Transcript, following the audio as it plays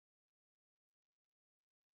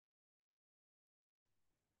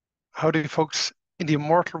Howdy, folks. In the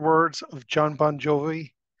immortal words of John Bon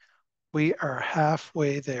Jovi, we are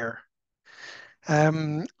halfway there.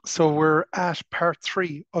 So we're at part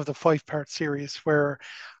three of the five-part series where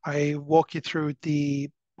I walk you through the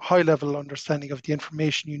high-level understanding of the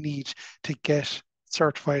information you need to get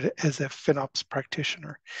certified as a FinOps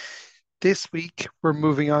practitioner. This week, we're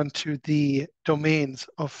moving on to the domains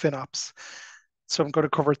of FinOps. So I'm going to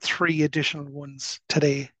cover three additional ones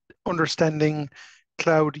today: understanding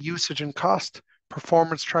cloud usage and cost,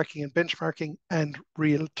 performance tracking and benchmarking, and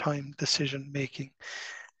real-time decision making.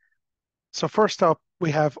 So first up, we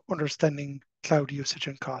have understanding cloud usage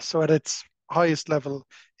and cost. So at its highest level,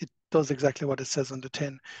 it does exactly what it says on the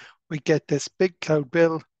tin. We get this big cloud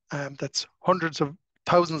bill that's hundreds of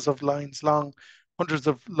thousands of lines long, hundreds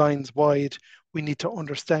of lines wide. We need to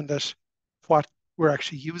understand that what we're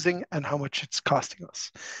actually using and how much it's costing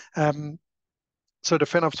us. So the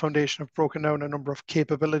FinOps Foundation have broken down a number of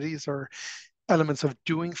capabilities or elements of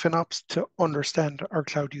doing FinOps to understand our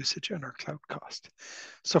cloud usage and our cloud cost.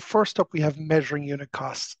 So first up, we have measuring unit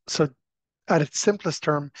costs. So at its simplest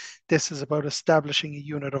term, this is about establishing a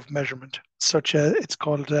unit of measurement, such as it's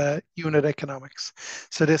called unit economics.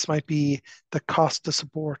 So this might be the cost to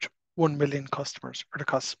support 1 million customers or the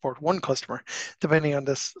cost to support one customer, depending on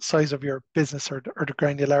the size of your business or the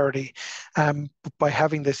granularity. But by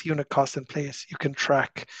having this unit cost in place, you can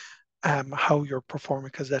track how you're performing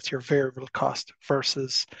because that's your variable cost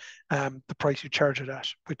versus the price you charge it at,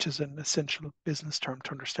 which is an essential business term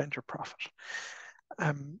to understand your profit.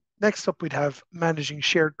 Next up, we'd have managing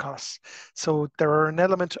shared costs. So there are an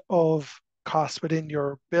element of costs within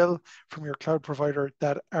your bill from your cloud provider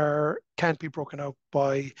that can't be broken out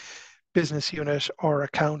by business unit or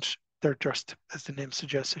account. They're just, as the name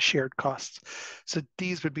suggests, a shared costs. So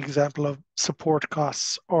these would be example of support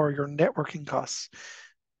costs or your networking costs.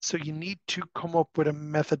 So you need to come up with a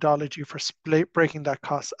methodology for breaking that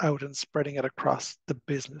cost out and spreading it across the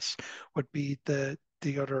business would be the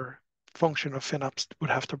other function of FinOps would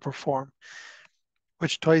have to perform,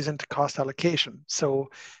 which ties into cost allocation. So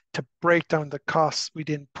to break down the costs, we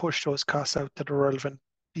then push those costs out to the relevant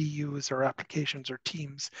BUs or applications or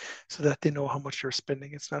teams so that they know how much they're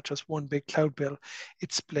spending. It's not just one big cloud bill,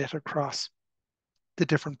 it's split across the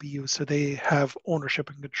different BUs so they have ownership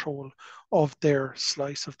and control of their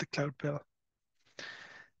slice of the cloud bill.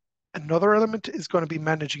 Another element is going to be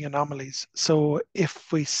managing anomalies. So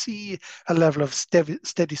if we see a level of steady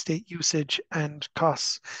state usage and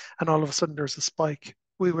costs, and all of a sudden there's a spike,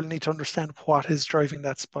 we will need to understand what is driving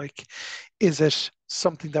that spike. Is it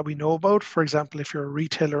something that we know about? For example, if you're a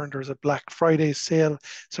retailer and there's a Black Friday sale,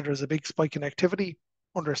 so there's a big spike in activity,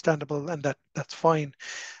 understandable, and that's fine.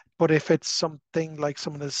 But if it's something like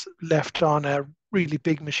someone has left on a really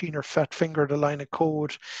big machine or fat fingered a line of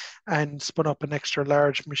code and spun up an extra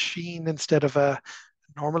large machine instead of a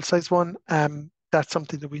normal size one, that's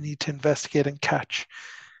something that we need to investigate and catch.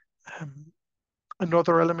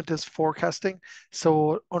 Another element is forecasting.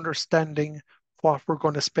 So understanding what we're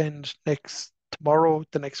going to spend tomorrow,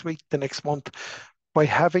 the next week, the next month, by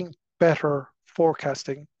having better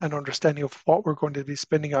forecasting and understanding of what we're going to be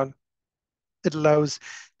spending on, it allows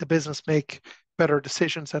the business make better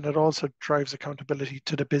decisions, and it also drives accountability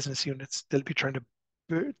to the business units. They'll be trying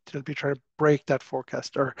to break that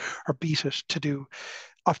forecast or beat it to do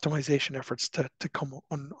optimization efforts to come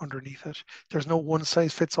underneath it. There's no one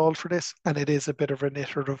size fits all for this, and it is a bit of an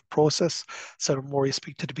iterative process. So the more you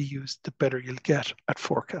speak to the BUs, the better you'll get at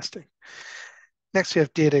forecasting. Next, we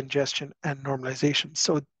have data ingestion and normalization.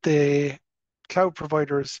 So the cloud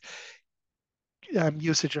providers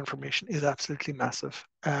usage information is absolutely massive,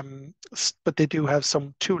 but they do have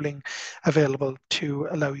some tooling available to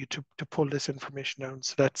allow you to pull this information down.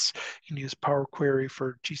 So that's, you can use Power Query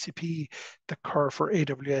for GCP, the Core for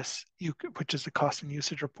AWS, which is the cost and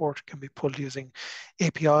usage report, can be pulled using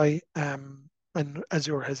API, and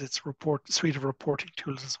Azure has its suite of reporting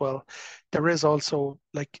tools as well. There is also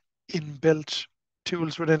like inbuilt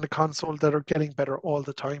tools within the console that are getting better all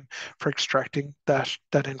the time for extracting that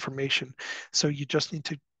information. So you just need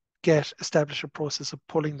to establish a process of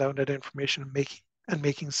pulling down that information and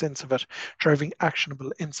making sense of it, driving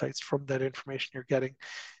actionable insights from that information you're getting.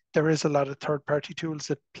 There is a lot of third-party tools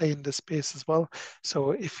that play in this space as well.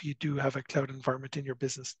 So if you do have a cloud environment in your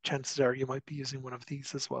business, chances are you might be using one of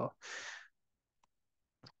these as well.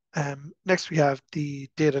 Next, we have the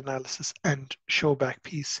data analysis and showback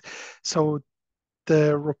piece. So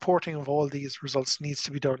the reporting of all these results needs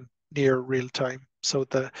to be done near real time. So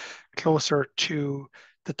the closer to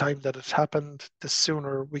the time that it's happened, the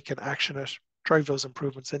sooner we can action it, drive those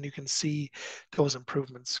improvements, and you can see those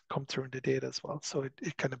improvements come through in the data as well. So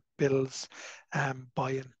it kind of builds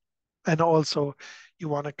buy-in. And also you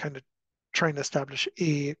want to kind of try and establish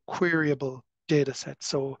a queryable data set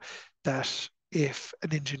so that if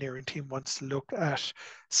an engineering team wants to look at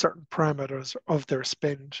certain parameters of their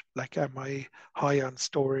spend, like am I high on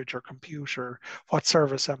storage or computer, what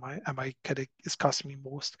service am I kind of is costing me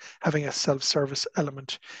most, having a self-service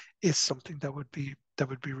element is something that would be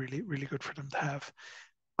really, really good for them to have.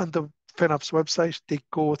 On the FinOps website, they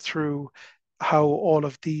go through how all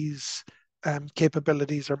of these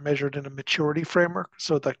capabilities are measured in a maturity framework.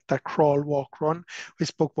 So that crawl, walk, run we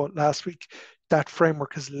spoke about last week, that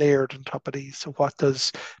framework is layered on top of these. So what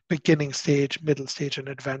does beginning stage, middle stage, and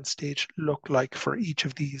advanced stage look like for each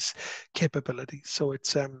of these capabilities? So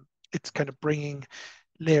it's kind of bringing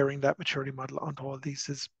layering that maturity model onto all these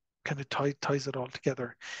is kind of ties it all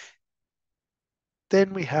together.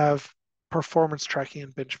 Then we have performance tracking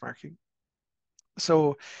and benchmarking.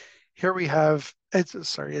 So here we have,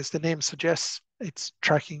 sorry, as the name suggests, it's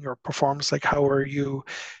tracking your performance, like how are you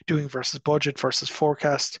doing versus budget, versus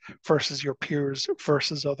forecast, versus your peers,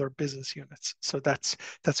 versus other business units. So that's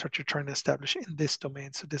what you're trying to establish in this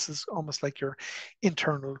domain. So this is almost like your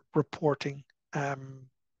internal reporting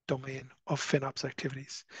domain of FinOps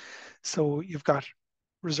activities. So you've got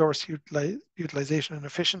resource utilization and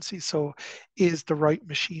efficiency. So is the right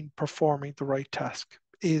machine performing the right task?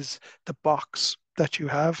 Is the box that you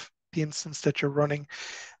have, the instance that you're running,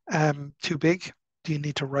 too big? Do you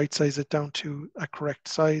need to right size it down to a correct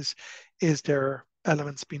size? Is there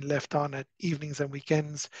elements being left on at evenings and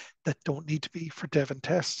weekends that don't need to be for dev and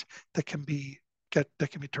test that can be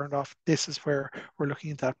turned off? This is where we're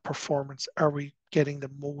looking at that performance. Are we getting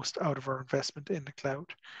the most out of our investment in the cloud?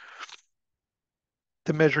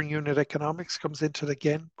 The measuring unit economics comes into it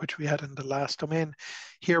again, which we had in the last domain.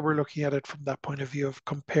 Here we're looking at it from that point of view of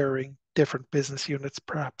comparing different business units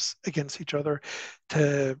perhaps against each other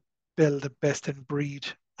to build a best in breed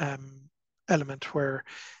element where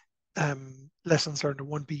lessons learned in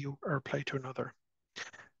one BU are applied to another.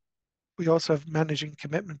 We also have managing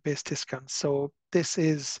commitment-based discounts. So this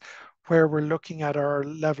is where we're looking at our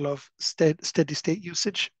level of steady state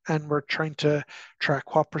usage, and we're trying to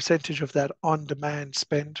track what percentage of that on-demand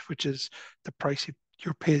spend, which is the price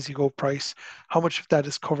your pay-as-you-go price, how much of that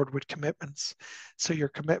is covered with commitments. So your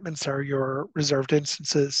commitments are your reserved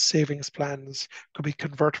instances, savings plans, could be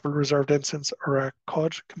convertible reserved instance or a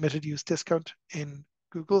CUD, committed use discount in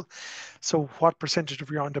Google. So what percentage of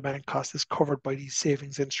your on-demand cost is covered by these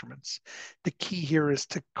savings instruments? The key here is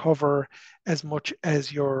to cover as much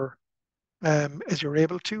as you're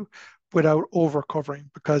able to without over covering,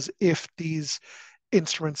 because if these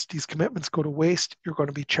instruments, these commitments go to waste, you're going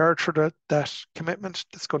to be charged for that commitment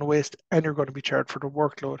that's going to waste, and you're going to be charged for the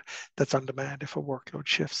workload that's on demand if a workload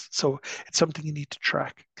shifts. So it's something you need to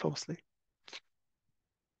track closely.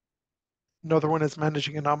 Another one is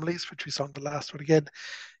managing anomalies, which we saw in the last one. Again,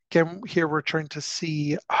 here we're trying to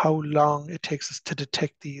see how long it takes us to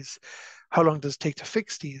detect these. How long does it take to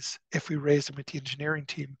fix these if we raise them with the engineering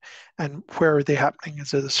team? And where are they happening?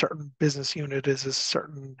 Is it a certain business unit? Is it a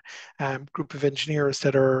certain group of engineers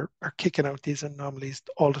that are kicking out these anomalies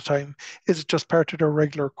all the time? Is it just part of their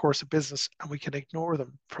regular course of business and we can ignore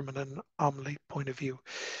them from an anomaly point of view?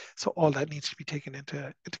 So all that needs to be taken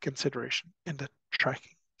into consideration in the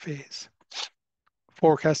tracking phase.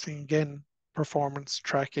 Forecasting again, performance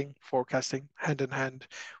tracking, forecasting hand in hand.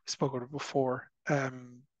 We spoke about it before.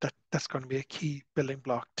 That's going to be a key building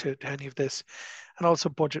block to any of this, and also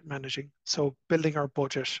budget managing. So building our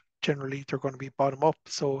budget, generally they're going to be bottom up.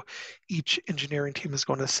 So each engineering team is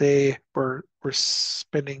going to say we're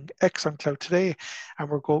spending X on cloud today, and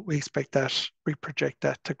we expect that we project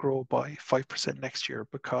that to grow by 5% next year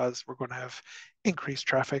because we're going to have increased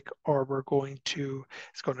traffic, or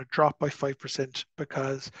it's going to drop by 5%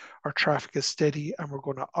 because our traffic is steady and we're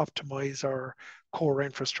going to optimize our core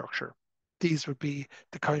infrastructure. These would be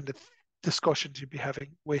the kind of discussions you'd be having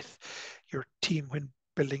with your team when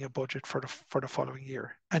building a budget for the following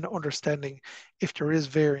year, and understanding if there is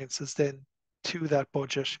variances then to that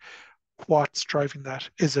budget, what's driving that?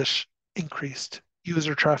 Is it increased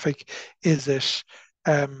user traffic? Is it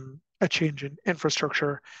a change in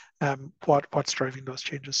infrastructure? What's driving those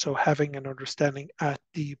changes? So having an understanding at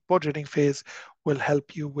the budgeting phase will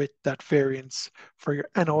help you with that variance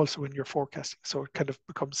and also in your forecasting. So it kind of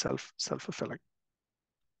becomes self-fulfilling.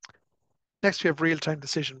 Next, we have real-time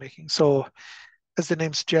decision making. So as the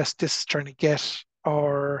name suggests, this is trying to get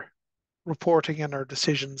our reporting and our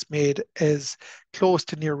decisions made as close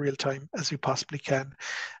to near real time as we possibly can.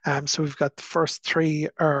 So we've got the first three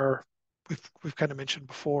are we've kind of mentioned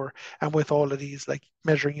before, and with all of these like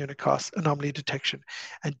measuring unit costs, anomaly detection,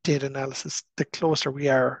 and data analysis, the closer we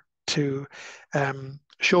are to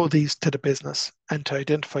show these to the business and to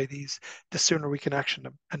identify these, the sooner we can action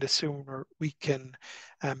them and the sooner we can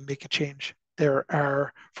make a change. There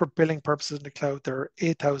are, for billing purposes in the cloud, there are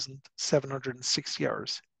 8,760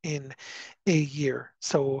 hours in a year.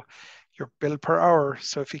 So your bill per hour.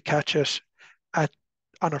 So if you catch it at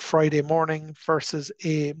on a Friday morning versus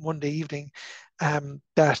a Monday evening,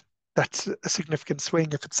 that's a significant swing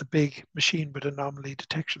if it's a big machine with anomaly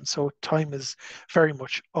detection. So time is very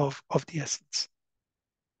much of the essence.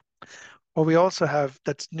 What we also have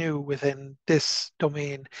that's new within this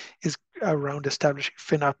domain is around establishing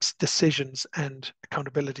FinOps decisions and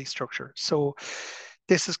accountability structure. So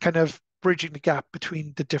this is kind of bridging the gap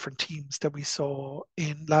between the different teams that we saw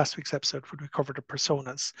in last week's episode when we covered the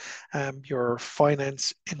personas, your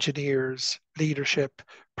finance, engineers, leadership,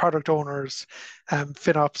 product owners,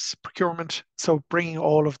 FinOps, procurement. So bringing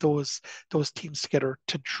all of those teams together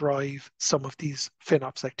to drive some of these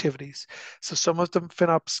FinOps activities. So some of them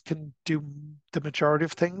FinOps can do the majority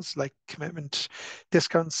of things like commitment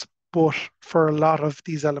discounts, but for a lot of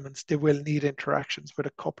these elements, they will need interactions with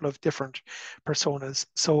a couple of different personas.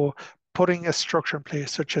 So putting a structure in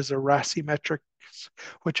place, such as a RASI metrics,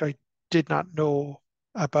 which I did not know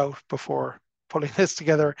about before pulling this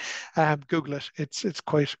together. Google it. It's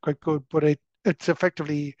quite good, but it's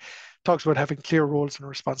effectively talks about having clear roles and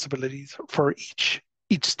responsibilities for each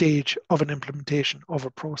stage of an implementation of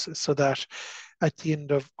a process, so that at the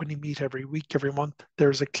end of when you meet every week, every month,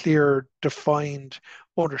 there's a clear, defined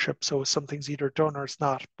ownership. So something's either done or it's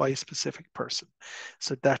not by a specific person.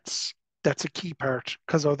 So that's a key part,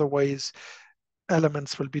 because otherwise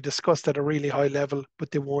elements will be discussed at a really high level,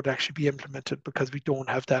 but they won't actually be implemented because we don't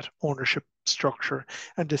have that ownership structure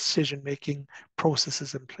and decision-making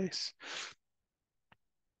processes in place.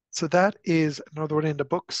 So that is another one in the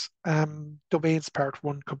books. Domains part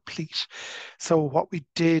one complete. So what we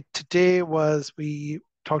did today was we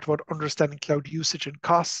talked about understanding cloud usage and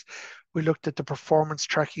costs. We looked at the performance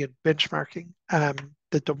tracking and benchmarking,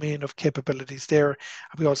 the domain of capabilities there.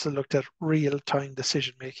 And we also looked at real-time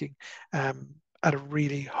decision making at a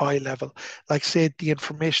really high level. Like say the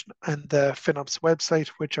information and the FinOps website,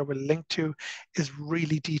 which I will link to, is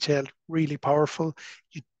really detailed, really powerful.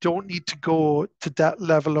 You don't need to go to that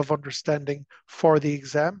level of understanding for the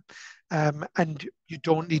exam. And you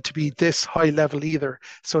don't need to be this high level either.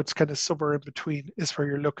 So it's kind of somewhere in between is where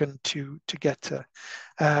you're looking to get to.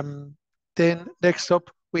 Then next up,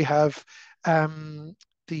 we have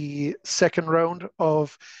the second round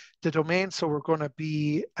of the domain. So we're going to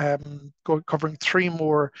be covering three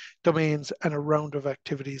more domains and a round of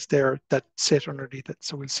activities there that sit underneath it.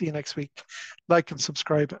 So we'll see you next week. Like and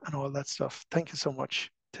subscribe and all that stuff. Thank you so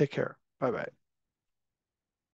much. Take care. Bye bye.